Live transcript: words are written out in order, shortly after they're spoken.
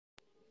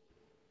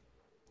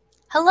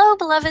Hello,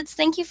 beloveds.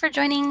 Thank you for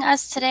joining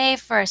us today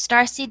for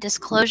Starseed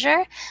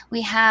Disclosure.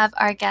 We have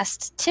our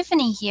guest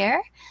Tiffany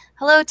here.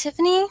 Hello,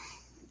 Tiffany.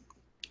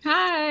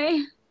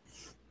 Hi.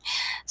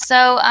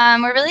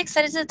 We're really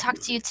excited to talk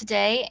to you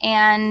today.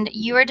 And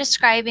you were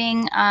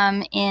describing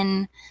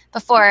in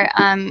before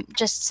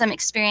just some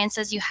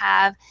experiences you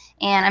have,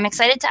 and I'm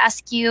excited to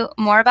ask you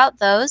more about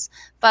those.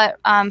 But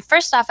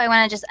first off, I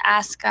want to just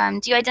ask: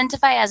 do you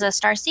identify as a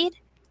starseed?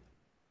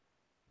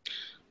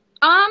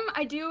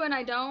 I do and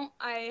I don't.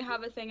 I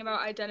have a thing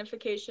about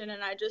identification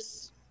and I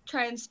just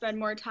try and spend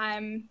more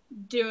time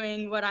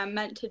doing what I'm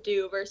meant to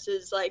do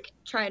versus like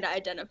trying to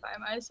identify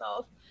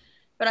myself.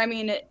 But I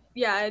mean,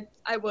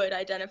 I would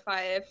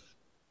identify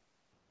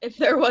if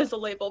there was a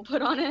label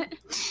put on it.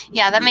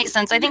 Yeah, that makes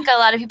sense. I think a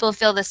lot of people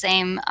feel the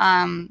same.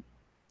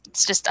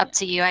 It's just up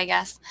to you, I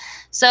guess.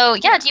 So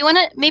yeah, Yeah. do you want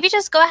to maybe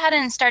just go ahead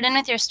and start in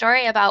with your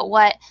story about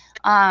what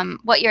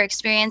your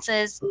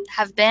experiences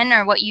have been,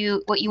 or what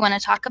you want to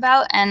talk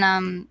about,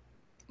 and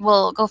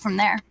we'll go from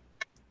there.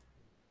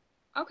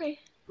 Okay.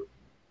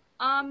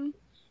 Um,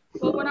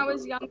 well, when I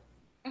was young,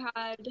 I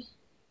had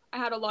I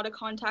had a lot of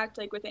contact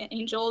like with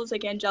angels,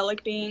 like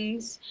angelic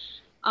beings.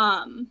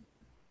 Um,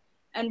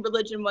 and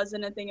religion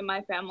wasn't a thing in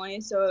my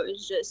family, so it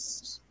was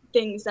just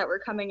things that were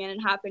coming in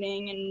and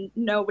happening, and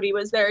nobody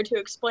was there to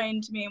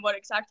explain to me what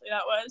exactly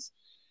that was.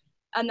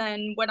 And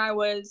then when I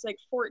was like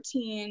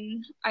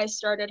 14, I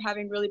started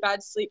having really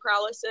bad sleep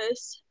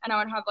paralysis, and I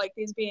would have like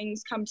these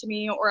beings come to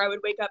me, or I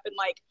would wake up in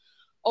like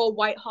all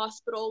white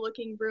hospital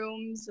looking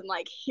rooms and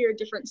like hear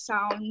different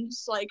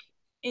sounds like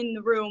in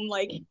the room,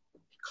 like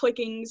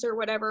clickings or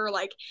whatever,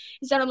 like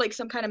it sounded like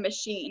some kind of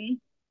machine.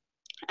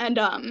 And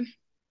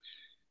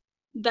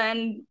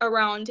then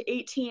around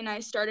 18 I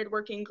started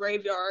working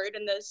graveyard,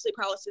 and the sleep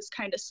paralysis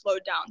kind of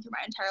slowed down through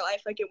my entire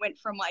life. Like it went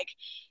from like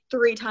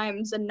 3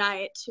 times a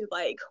night to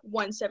like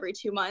once every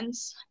 2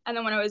 months. And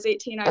then when I was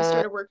 18 I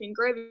started working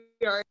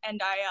graveyard, and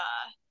I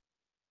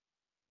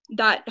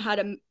that had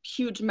a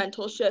huge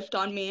mental shift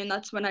on me, and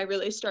that's when I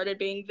really started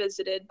being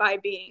visited by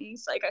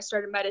beings. Like I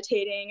started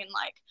meditating and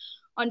like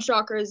on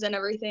chakras and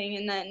everything.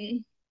 And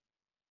then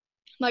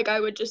like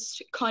I would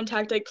just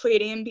contact like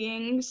Pleiadian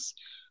beings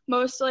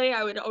mostly.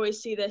 I would always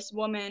see this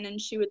woman,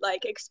 and she would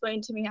like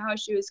explain to me how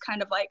she was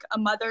kind of like a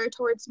mother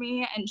towards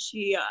me, and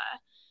she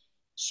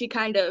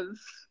kind of,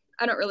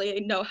 I don't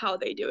really know how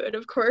they do it,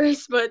 of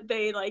course, but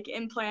they like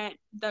implant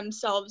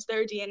themselves,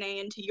 their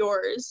DNA into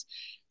yours,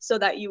 so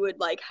that you would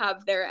like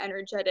have their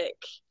energetic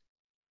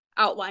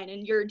outline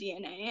in your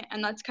DNA.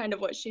 And that's kind of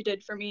what she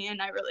did for me,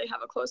 and I really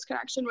have a close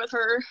connection with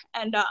her.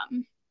 And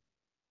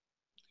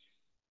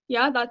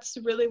yeah, that's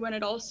really when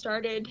it all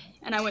started.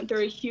 And I went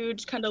through a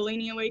huge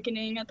Kundalini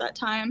awakening at that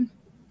time.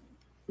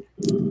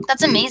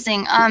 That's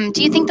amazing.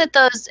 Do you think that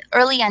those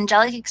early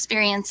angelic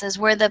experiences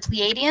were the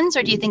Pleiadians,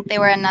 or do you think they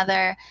were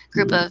another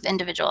group of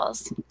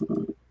individuals?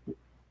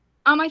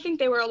 I think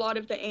they were a lot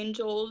of the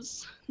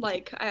angels.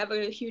 Like I have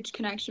a huge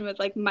connection with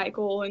like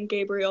Michael and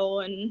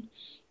Gabriel and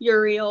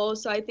Uriel,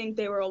 so I think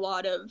they were a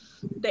lot of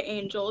the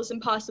angels and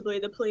possibly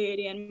the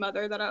Pleiadian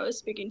mother that I was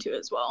speaking to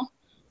as well.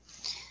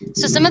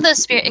 So some of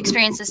those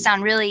experiences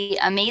sound really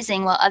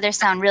amazing, while others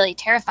sound really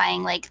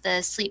terrifying, like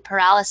the sleep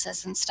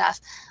paralysis and stuff.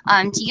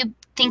 Do you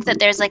think that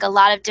there's like a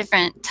lot of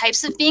different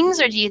types of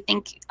beings, or do you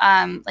think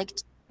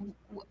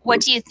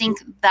what do you think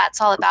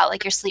that's all about,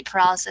 like your sleep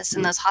paralysis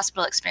and those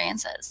hospital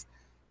experiences?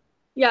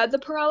 Yeah, the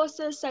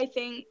paralysis, I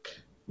think,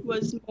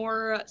 was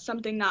more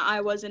something that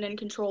I wasn't in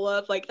control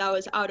of. Like that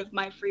was out of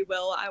my free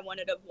will. I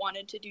wouldn't have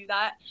wanted to do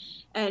that.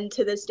 And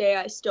to this day,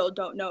 I still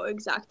don't know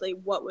exactly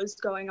what was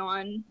going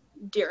on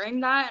during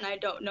that. And I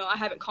don't know, I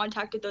haven't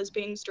contacted those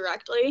beings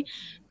directly,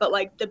 but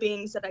like the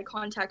beings that I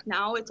contact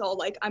now, it's all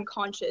like I'm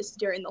conscious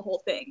during the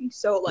whole thing.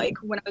 So like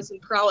when I was in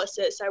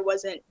paralysis, I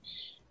wasn't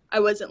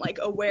like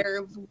aware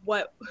of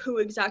who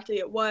exactly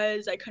it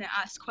was. I couldn't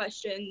ask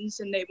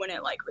questions and they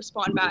wouldn't like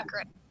respond back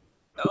or anything.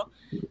 So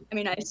I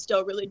mean, I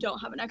still really don't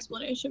have an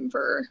explanation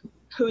for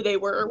who they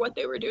were or what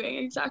they were doing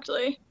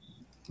exactly.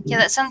 Yeah,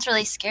 that sounds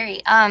really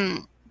scary.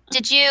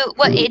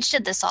 What age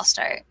did this all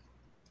start?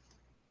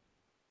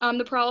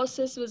 The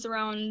paralysis was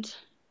around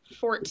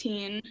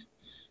 14,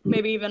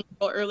 maybe even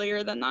a little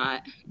earlier than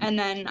that. And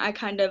then I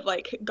kind of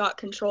like got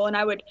control, and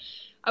I would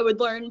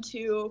learn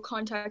to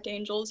contact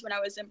angels when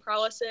I was in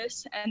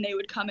paralysis, and they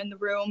would come in the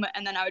room,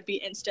 and then I would be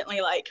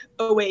instantly like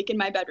awake in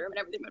my bedroom and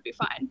everything would be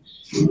fine.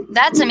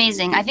 That's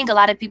amazing. I think a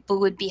lot of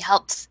people would be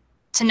helped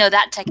to know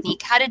that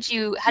technique. How did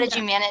you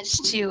Yeah. manage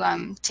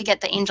to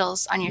get the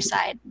angels on your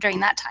side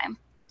during that time?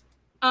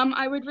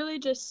 I would really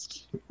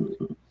just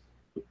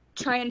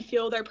try and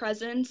feel their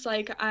presence.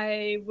 Like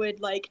I would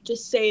like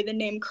just say the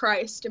name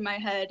Christ in my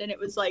head, and it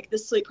was like the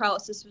sleep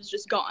paralysis was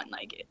just gone.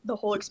 Like the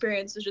whole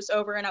experience was just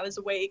over and I was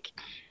awake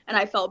and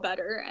I felt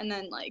better. And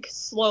then like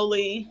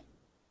slowly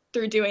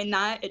through doing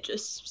that, it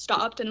just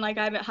stopped, and like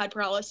I haven't had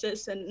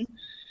paralysis in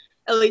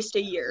at least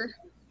a year.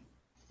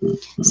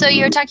 So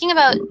you're talking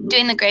about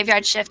doing the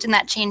graveyard shift and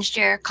that changed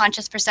your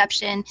conscious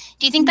perception.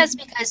 Do you think that's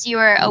Mhm. because you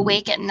were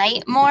awake at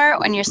night more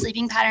when your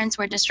sleeping patterns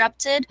were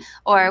disrupted?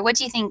 Or what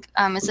do you think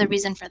is the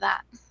reason for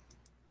that?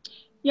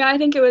 Yeah, I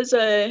think it was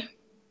a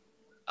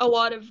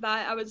lot of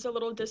that. I was a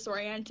little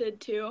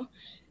disoriented too,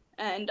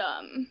 and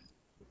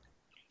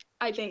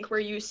I think we're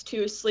used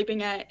to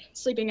sleeping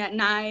at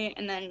night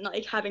and then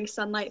like having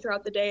sunlight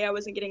throughout the day. I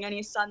wasn't getting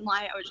any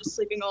sunlight. I was just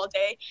sleeping all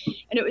day,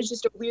 and it was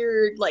just a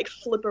weird like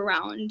flip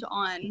around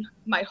on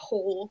my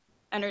whole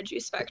energy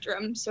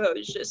spectrum. So it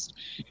was just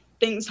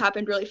things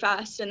happened really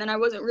fast, and then I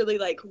wasn't really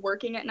like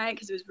working at night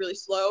because it was really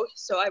slow,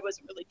 so I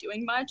wasn't really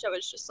doing much. I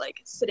was just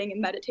like sitting in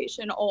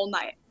meditation all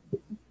night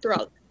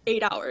throughout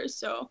 8 hours.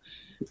 So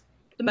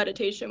the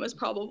meditation was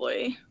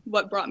probably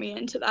what brought me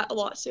into that a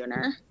lot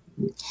sooner.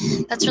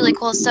 That's really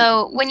cool.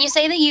 So when you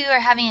say that you are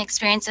having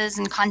experiences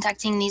and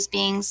contacting these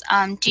beings,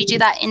 do you do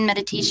that in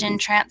meditation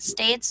trance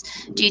states?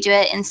 Do you do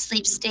it in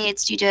sleep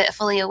states? Do you do it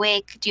fully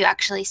awake? Do you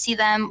actually see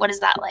them? What is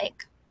that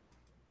like?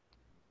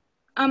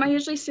 I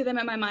usually see them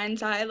in my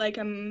mind's eye, like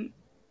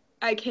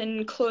I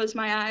can close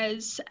my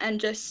eyes and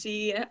just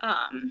see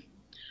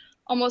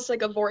almost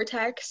like a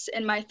vortex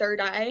in my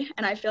third eye,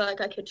 and I feel like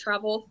I could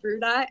travel through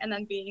that, and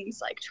then beings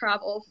like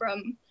travel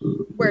from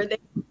where they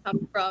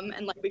come from,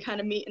 and like we kind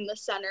of meet in the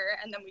center,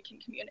 and then we can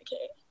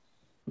communicate.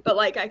 But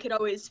like I could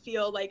always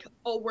feel like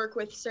I'll work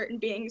with certain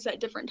beings at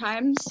different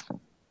times,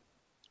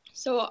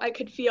 so I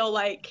could feel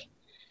like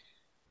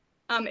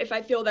if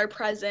I feel their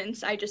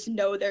presence, I just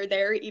know they're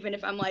there, even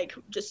if I'm like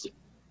just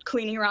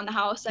cleaning around the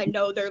house. I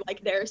know they're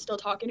like there still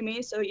talking to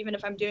me. So even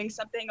if I'm doing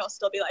something, I'll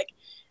still be like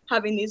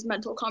having these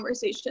mental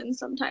conversations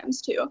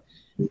sometimes too.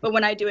 But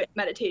when I do it in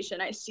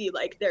meditation, I see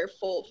like their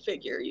full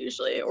figure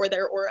usually, or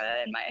their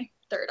aura in my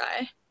third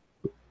eye.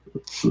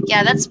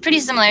 Yeah, that's pretty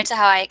similar to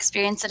how I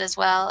experience it as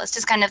well. It's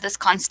just kind of this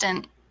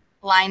constant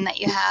line that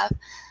you have. Do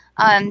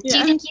you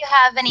Yeah. think you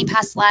have any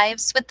past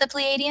lives with the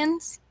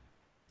Pleiadians?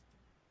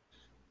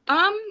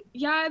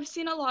 Yeah, I've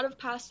seen a lot of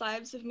past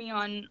lives of me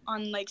on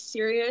like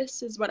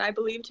Sirius is what I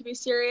believe to be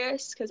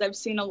Sirius, because I've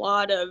seen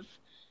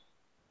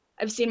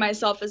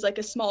myself as like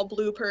a small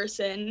blue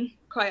person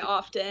quite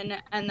often.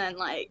 And then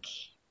like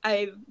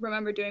I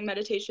remember doing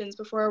meditations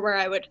before where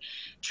I would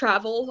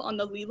travel on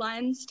the Lee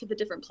lines to the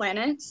different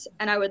planets,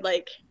 and I would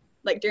like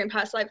during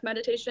past life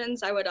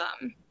meditations, I would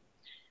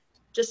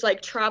just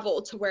like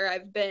travel to where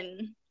I've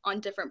been on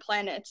different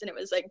planets, and it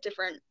was like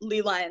different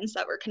Lee lines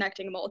that were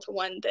connecting them all to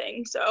one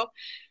thing. So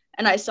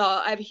and I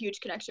have a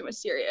huge connection with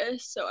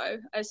Sirius, so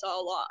I saw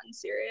a lot on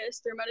Sirius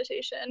through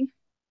meditation.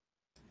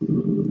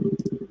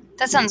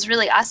 That sounds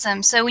really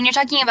awesome. So when you're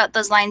talking about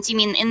those lines, you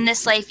mean in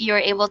this life you were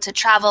able to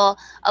travel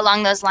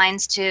along those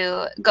lines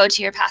to go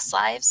to your past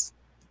lives?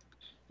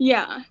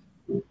 Yeah,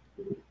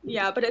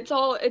 yeah, but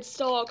it's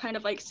still all kind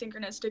of like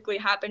synchronistically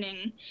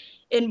happening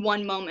in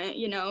one moment,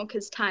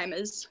 because time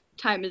is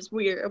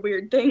weird, a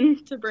weird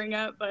thing to bring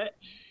up, but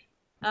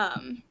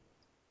um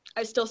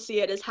I still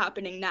see it as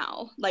happening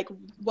now. Like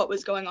what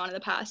was going on in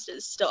the past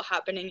is still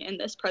happening in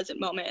this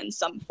present moment in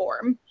some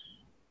form.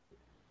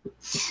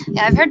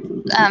 Yeah, I've heard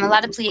a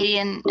lot of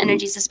Pleiadian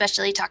energies,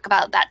 especially, talk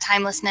about that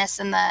timelessness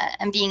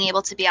and being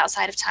able to be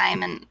outside of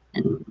time, and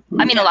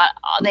I mean a Yeah. lot.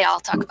 They all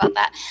talk about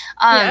that.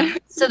 Yeah.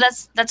 So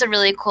that's a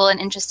really cool and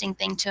interesting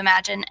thing to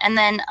imagine. And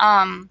then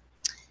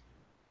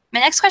my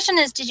next question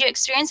is: did you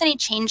experience any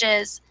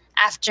changes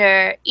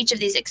after each of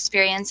these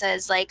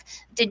experiences? Like,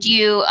 did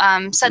you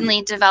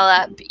suddenly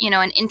develop,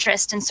 an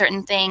interest in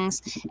certain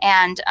things?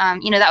 And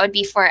that would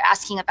be for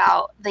asking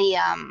about the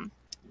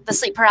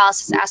sleep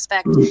paralysis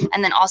aspect,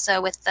 and then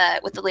also with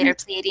the later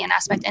Pleiadian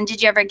aspect. And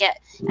did you ever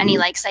get any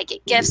like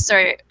psychic gifts,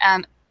 or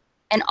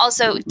and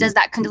also does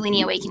that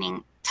Kundalini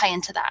awakening tie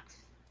into that?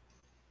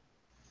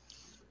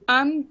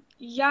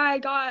 Yeah,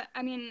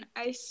 I mean,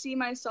 I see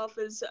myself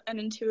as an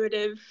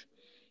intuitive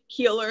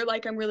healer.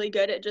 Like I'm really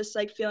good at just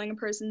like feeling a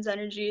person's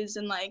energies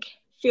and like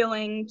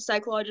feeling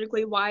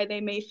psychologically why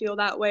they may feel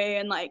that way,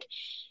 and like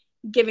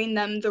giving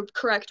them the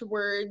correct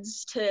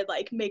words to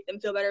like make them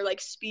feel better.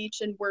 Like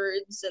speech and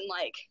words and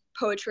like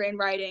poetry and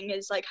writing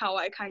is like how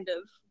I kind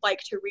of like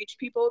to reach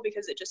people,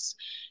 because it just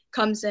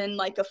comes in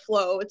like a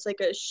flow. It's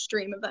like a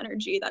stream of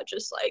energy that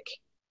just like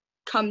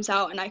comes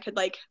out, and I could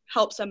like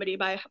help somebody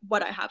by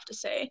what I have to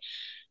say.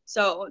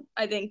 So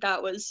I think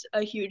that was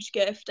a huge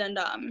gift. And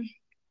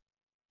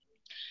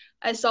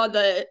I saw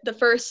the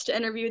first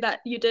interview that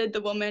you did.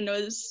 The woman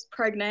was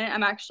pregnant.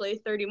 I'm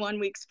actually 31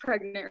 weeks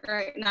pregnant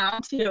right now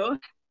too.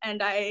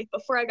 And I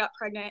before I got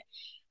pregnant,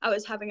 I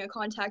was having a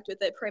contact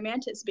with a Praying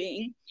Mantis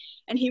being,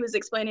 and he was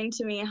explaining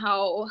to me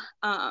how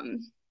I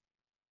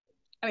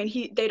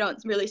mean they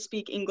don't really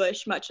speak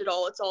English much at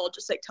all. It's all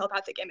just like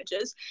telepathic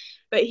images.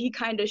 But he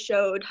kind of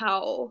showed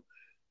how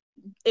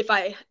if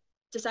I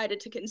decided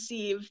to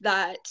conceive,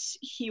 that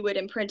he would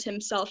imprint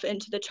himself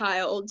into the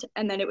child,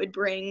 and then it would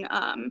bring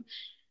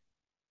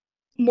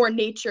more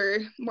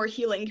nature, more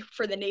healing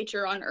for the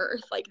nature on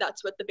earth. Like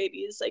that's what the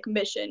baby's like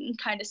mission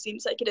kind of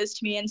seems like it is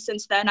to me. And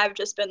since then I've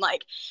just been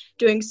like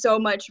doing so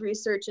much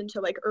research into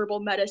like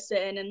herbal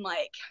medicine and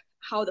like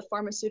how the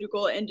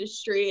pharmaceutical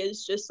industry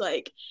is just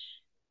like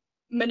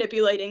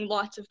manipulating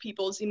lots of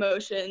people's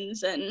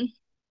emotions, and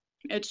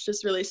it's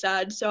just really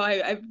sad. So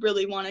I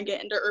really want to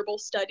get into herbal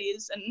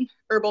studies and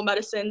herbal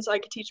medicine so I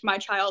could teach my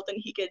child and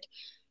he could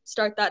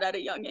start that at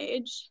a young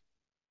age.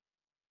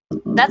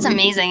 That's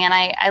amazing, and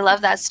I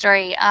love that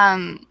story.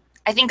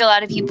 I think a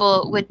lot of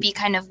people would be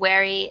kind of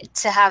wary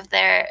to have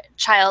their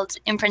child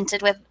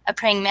imprinted with a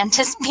praying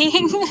mantis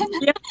being.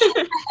 Yeah,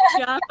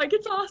 yeah, like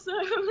it's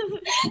awesome.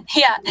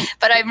 Yeah,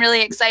 but I'm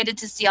really excited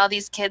to see all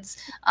these kids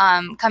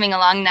coming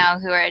along now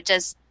who are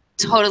just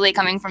totally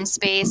coming from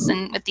space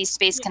and with these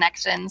space Yeah.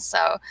 connections.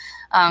 So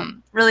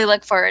really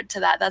look forward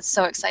to that. That's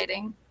so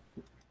exciting.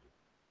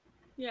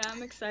 Yeah,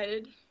 I'm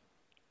excited.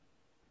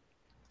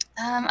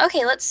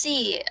 Okay, let's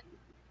see.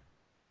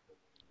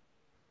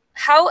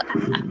 How,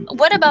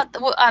 what about,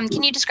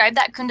 can you describe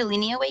that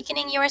Kundalini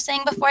awakening you were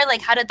saying before?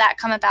 Like, how did that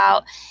come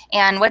about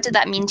and what did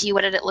that mean to you?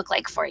 What did it look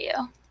like for you?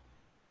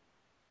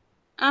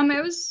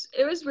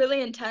 It was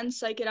really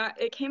intense. Like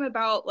it came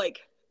about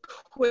like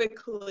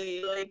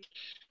quickly. Like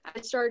I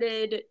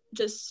started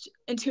just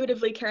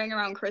intuitively carrying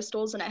around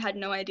crystals, and I had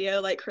no idea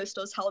like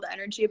crystals held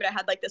energy, but I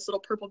had like this little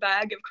purple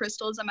bag of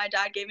crystals that my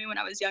dad gave me when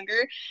I was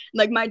younger.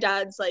 Like my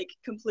dad's like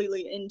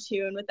completely in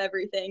tune with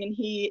everything, and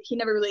he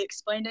never really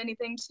explained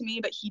anything to me,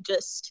 but he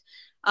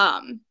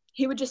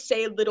would just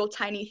say little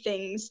tiny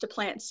things to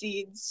plant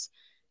seeds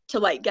to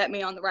like get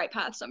me on the right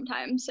path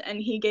sometimes. And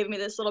he gave me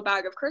this little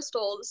bag of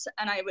crystals,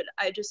 and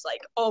I just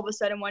like all of a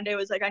sudden one day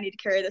was like, I need to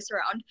carry this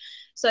around.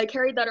 So I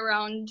carried that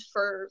around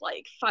for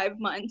like 5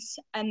 months,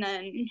 and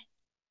then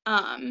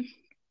um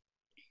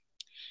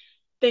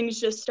things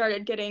just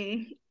started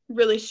getting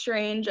really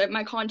strange.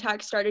 My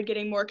contacts started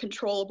getting more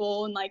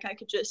controllable, and like I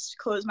could just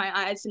close my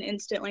eyes and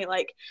instantly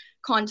like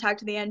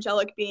contact the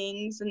angelic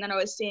beings. And then I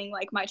was seeing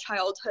like my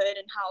childhood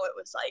and how it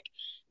was like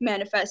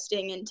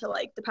manifesting into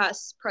like the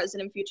past,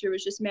 present, and future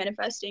was just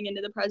manifesting into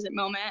the present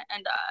moment.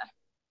 And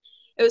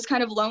it was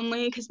kind of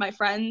lonely because my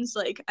friends,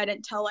 like I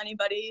didn't tell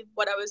anybody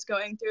what I was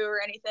going through or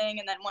anything.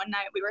 And then one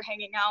night we were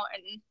hanging out,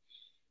 and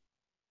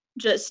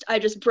I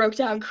just broke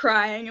down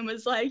crying and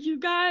was like, you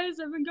guys,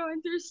 I've been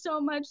going through so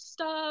much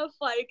stuff.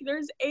 Like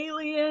there's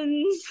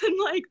aliens and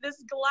like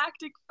this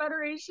galactic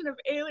federation of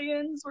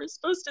aliens. We're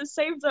supposed to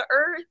save the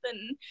earth.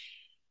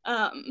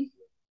 And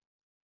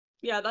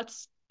yeah, that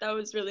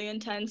was really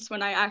intense.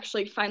 When I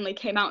actually finally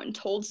came out and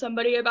told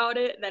somebody about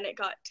it, then it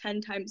got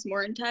 10 times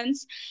more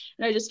intense.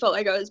 And I just felt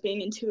like I was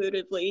being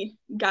intuitively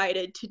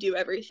guided to do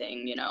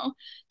everything,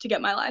 to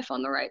get my life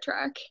on the right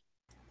track.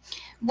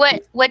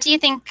 What do you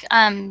think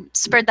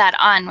spurred that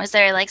on? Was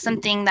there like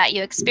something that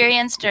you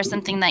experienced or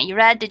something that you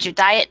read? Did your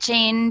diet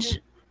change?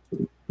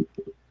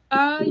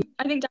 I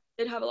think that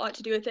did have a lot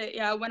to do with it.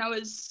 Yeah, when I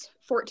was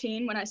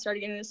 14, when I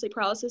started getting the sleep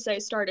paralysis, I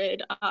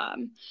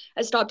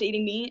stopped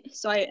eating meat.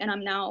 And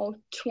I'm now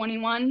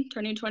 21,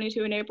 turning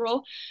 22 in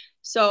April.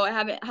 So I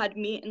haven't had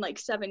meat in like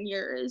 7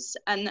 years.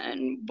 And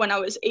then when I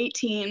was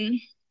 18,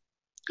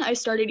 I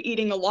started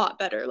eating a lot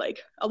better, like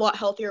a lot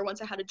healthier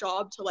once I had a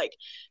job to like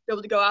be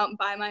able to go out and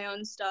buy my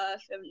own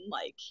stuff. And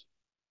like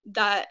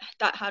that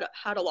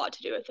had a lot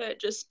to do with it.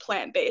 Just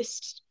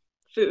plant-based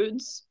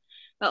foods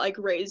that like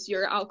raise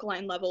your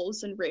alkaline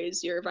levels and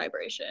raise your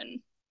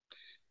vibration.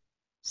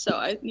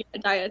 So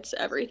diet's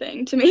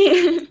everything to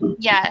me.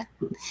 Yeah,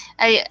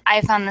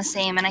 I found the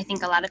same, and I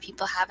think a lot of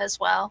people have as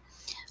well.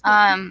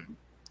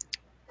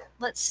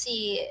 Let's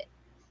see.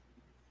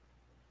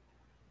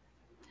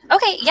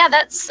 Okay, yeah,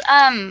 that's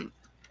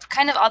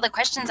kind of all the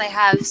questions I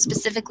have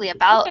specifically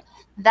about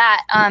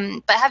that.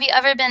 But have you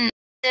ever been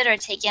or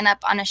taken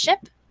up on a ship?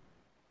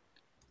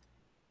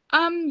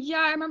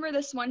 Yeah, I remember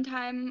this one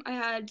time I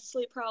had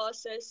sleep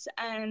paralysis,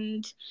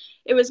 and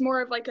it was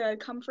more of like a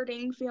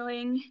comforting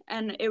feeling.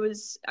 And I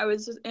was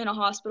in a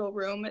hospital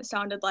room, it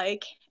sounded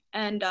like.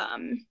 And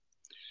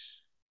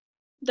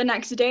the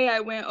next day I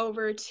went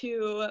over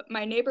to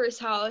my neighbor's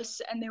house,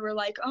 and they were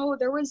like, oh,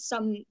 there was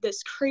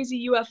this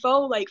crazy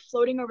UFO like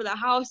floating over the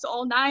house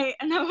all night.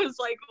 And I was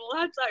like,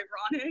 well, that's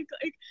ironic.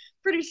 Like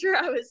pretty sure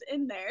I was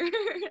in there.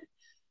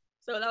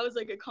 So that was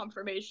like a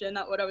confirmation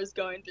that what I was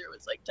going through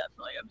was like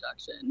definitely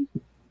abduction.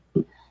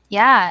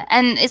 Yeah,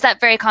 and is that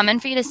very common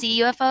for you to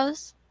see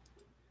UFOs?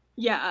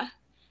 Yeah,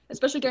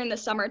 especially during the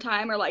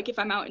summertime, or like if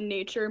I'm out in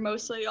nature,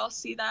 mostly I'll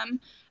see them.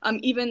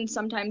 Even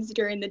sometimes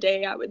during the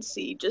day, I would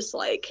see just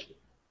like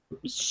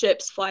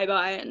ships fly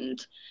by,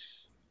 and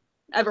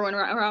everyone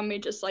around me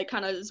just like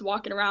kind of is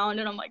walking around,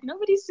 and I'm like,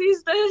 nobody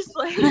sees this.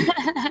 Like,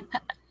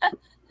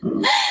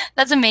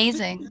 That's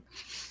amazing.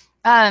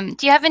 Do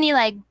you have any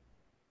like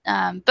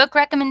book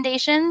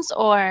recommendations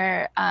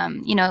or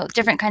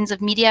different kinds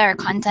of media or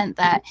content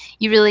that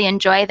you really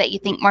enjoy that you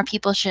think more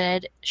people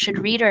should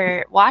read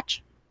or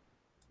watch?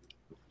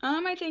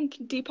 I think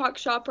Deepak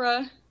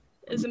Chopra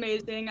is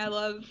amazing. I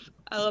love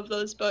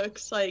those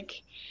books.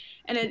 Like,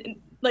 and it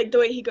like the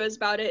way he goes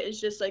about it is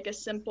just like a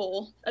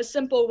simple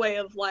way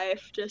of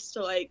life, just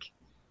to like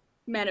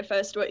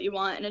manifest what you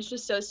want. And it's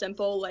just so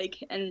simple, like,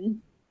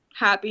 and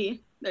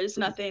happy. There's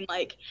nothing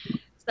like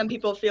some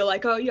people feel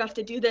like, oh, you have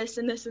to do this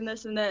and this and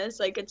this and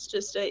this. Like, it's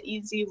just an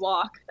easy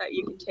walk that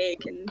you can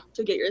take and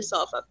to get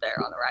yourself up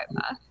there on the right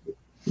path.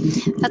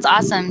 That's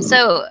awesome.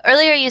 So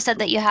earlier you said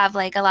that you have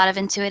like a lot of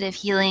intuitive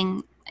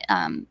healing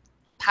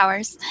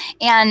powers,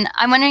 and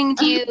I'm wondering,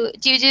 do you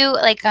do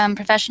like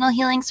professional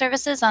healing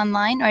services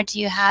online, or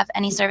do you have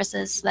any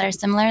services that are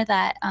similar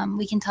that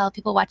we can tell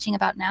people watching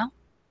about now?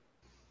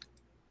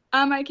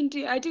 I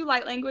do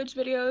light language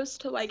videos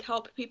to like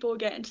help people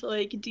get into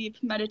like deep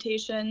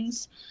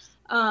meditations.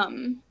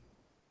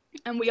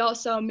 And we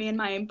also, me and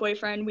my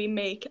boyfriend, we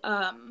make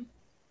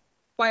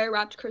wire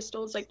wrapped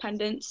crystals like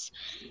pendants,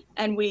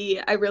 and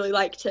I really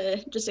like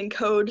to just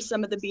encode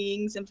some of the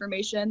beings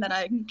information that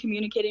I'm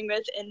communicating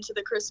with into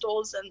the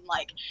crystals and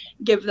like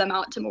give them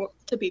out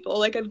to people.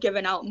 Like, I've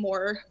given out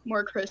more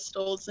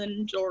crystals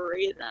and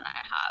jewelry than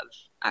I have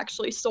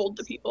actually sold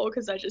to people,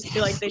 because I just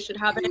feel like they should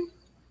have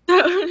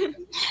it.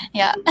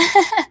 Yeah.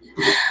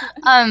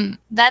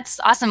 That's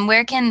awesome.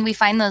 Where can we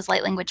find those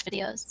light language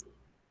videos?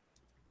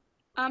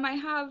 I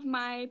have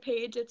my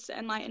page. It's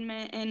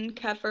Enlightenment in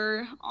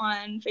Kefir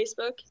on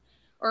Facebook,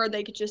 or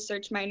they could just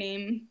search my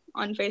name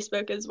on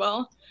Facebook as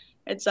well.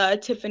 It's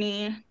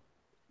Tiffany,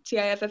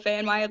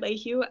 Tiffany Lague,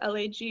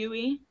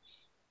 Lague,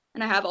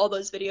 and I have all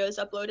those videos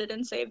uploaded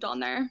and saved on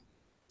there.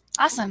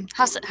 Awesome.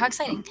 How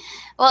exciting.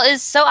 Well,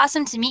 it's so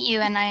awesome to meet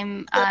you, and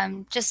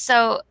I'm just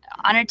so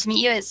honored to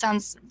meet you. It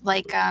sounds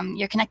like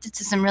you're connected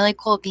to some really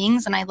cool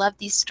beings, and I love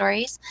these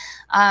stories.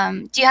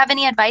 Do you have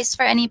any advice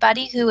for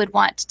anybody who would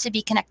want to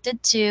be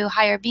connected to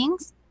higher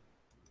beings?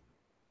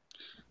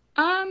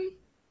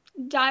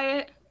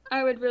 Diet.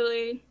 I would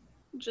really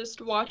just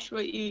watch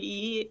what you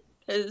eat,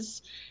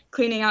 because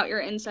cleaning out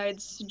your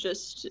insides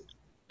just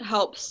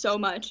helps so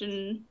much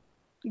in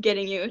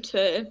getting you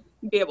to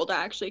be able to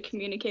actually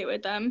communicate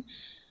with them.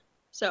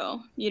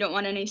 So you don't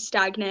want any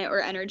stagnant or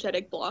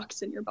energetic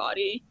blocks in your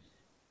body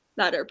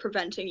that are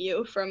preventing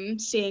you from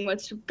seeing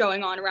what's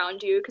going on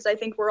around you, because I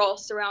think we're all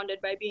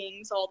surrounded by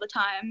beings all the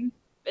time.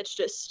 It's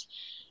just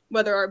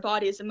whether our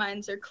bodies and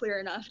minds are clear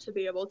enough to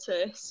be able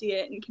to see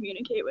it and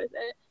communicate with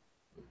it.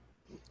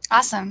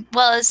 Awesome.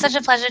 Well, it's such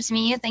a pleasure to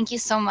meet you. Thank you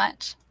so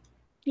much.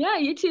 Yeah,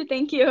 you too.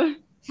 Thank you.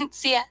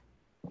 See ya.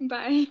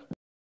 Bye.